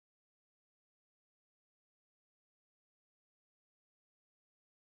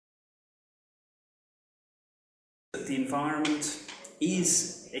the environment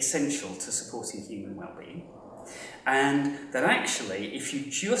is essential to supporting human well-being, and that actually, if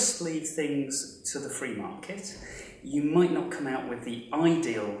you just leave things to the free market, you might not come out with the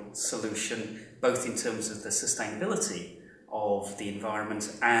ideal solution, both in terms of the sustainability of the environment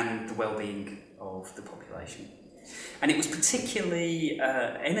and the well-being of the population. And it was particularly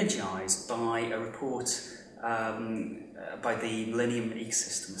energised by a report by the Millennium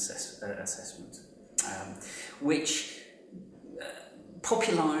Ecosystem Assessment, which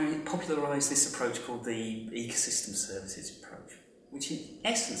popularised this approach called the ecosystem services approach, which in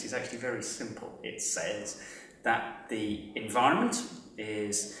essence is actually very simple. It says that the environment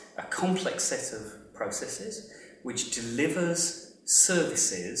is a complex set of processes which delivers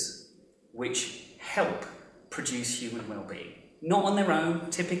services which help produce human well-being. Not on their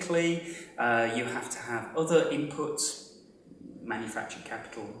own. Typically, you have to have other inputs, manufactured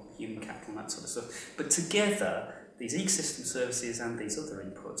capital, human capital, and that sort of stuff. But together, these ecosystem services and these other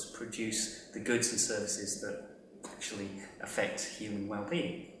inputs produce the goods and services that actually affect human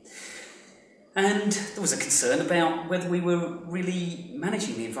well-being. And there was a concern about whether we were really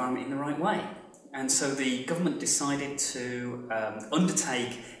managing the environment in the right way. And so the government decided to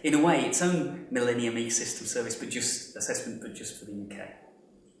undertake, in a way, its own Millennium Ecosystem Service, assessment, but just for the UK.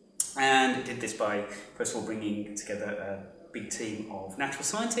 And it did this by, first of all, bringing together a big team of natural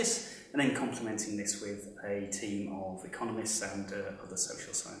scientists, and then complementing this with a team of economists and other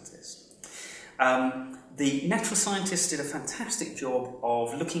social scientists. The natural scientists did a fantastic job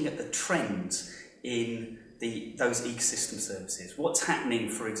of looking at the trends in those ecosystem services. What's happening,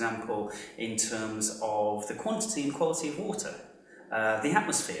 for example, in terms of the quantity and quality of water, the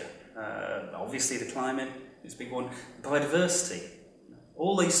atmosphere, obviously the climate is a big one, biodiversity,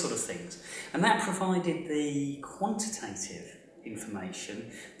 all these sort of things. And that provided the quantitative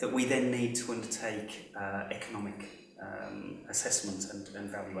information that we then need to undertake economic assessment and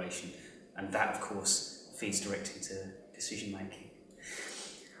valuation. And that, of course, feeds directly to decision making.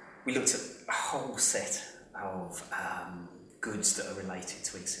 We looked at a whole set of goods that are related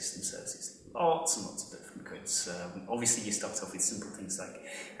to ecosystem services. Lots and lots of different goods. Obviously, you start off with simple things like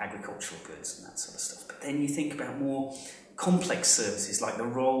agricultural goods and that sort of stuff. But then you think about more complex services, like the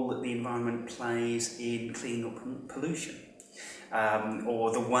role that the environment plays in cleaning up pollution,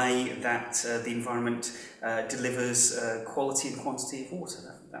 or the way that the environment delivers quality and quantity of water,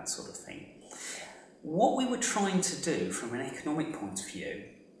 that sort of thing. What we were trying to do from an economic point of view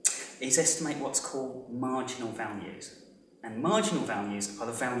is estimate what's called marginal values. And marginal values are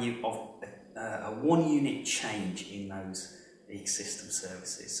the value of a 1 unit change in those ecosystem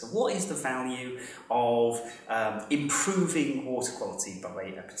services. So what is the value of improving water quality by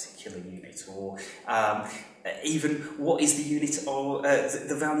a particular unit, or even what is the unit of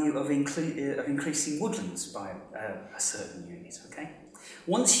the value of increasing woodlands by a certain unit? Okay.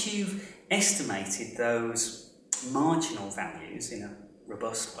 Once you've estimated those marginal values in a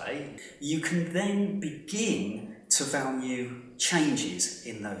robust way, you can then begin to value changes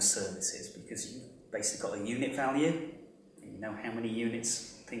in those services, because you've basically got a unit value. You know how many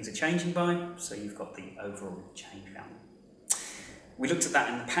units things are changing by, so you've got the overall change value. We looked at that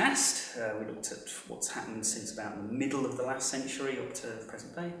in the past. We looked at what's happened since about the middle of the last century up to the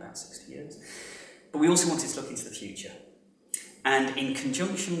present day, about 60 years. But we also wanted to look into the future. And in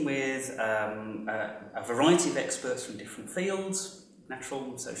conjunction with a variety of experts from different fields,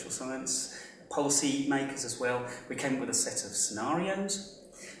 natural, social science, policy makers as well, we came up with a set of scenarios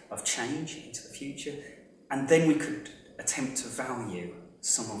of change into the future, and then we could attempt to value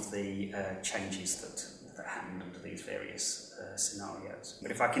some of the changes that happened under these various scenarios. But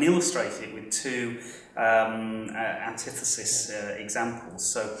if I can illustrate it with two antithesis examples.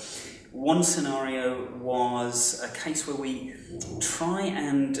 So one scenario was a case where we try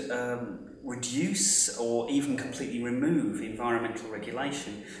and reduce or even completely remove environmental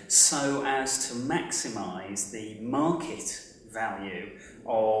regulation so as to maximise the market value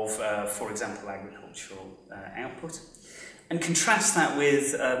of, for example, agricultural output. And contrast that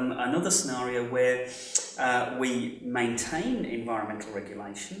with another scenario where we maintain environmental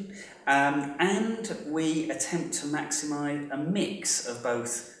regulation and we attempt to maximise a mix of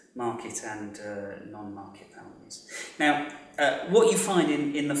both market and non-market values. Now, what you find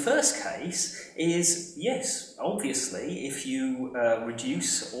in the first case is, yes, obviously, if you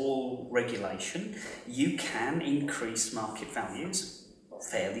reduce all regulation, you can increase market values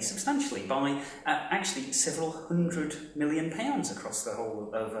fairly substantially by actually several £100 million across the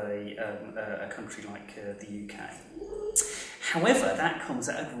whole of a country like the UK. However, that comes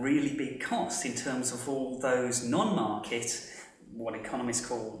at a really big cost in terms of all those non-market, what economists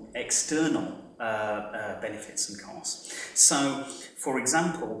call external benefits and costs. So, for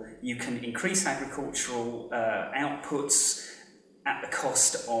example, you can increase agricultural outputs at the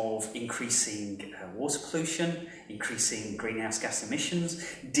cost of increasing water pollution, increasing greenhouse gas emissions,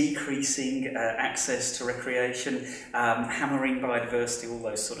 decreasing access to recreation, hammering biodiversity, all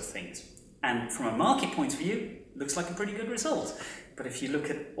those sort of things. And from a market point of view, looks like a pretty good result. But if you look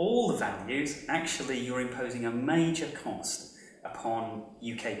at all the values, actually you're imposing a major cost upon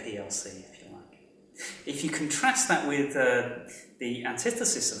UK PLC, if you like. If you contrast that with the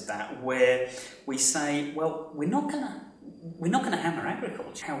antithesis of that, where we say, well, we're not going to hammer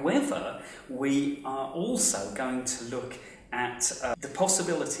agriculture. However, we are also going to look at the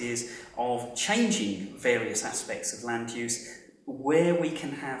possibilities of changing various aspects of land use where we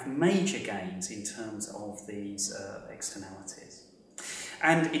can have major gains in terms of these externalities.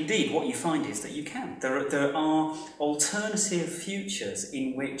 And indeed, what you find is that you can. There are alternative futures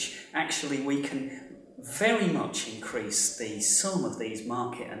in which actually we can very much increase the sum of these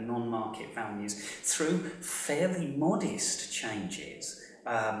market and non-market values through fairly modest changes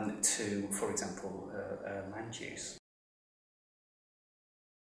to, for example, land use.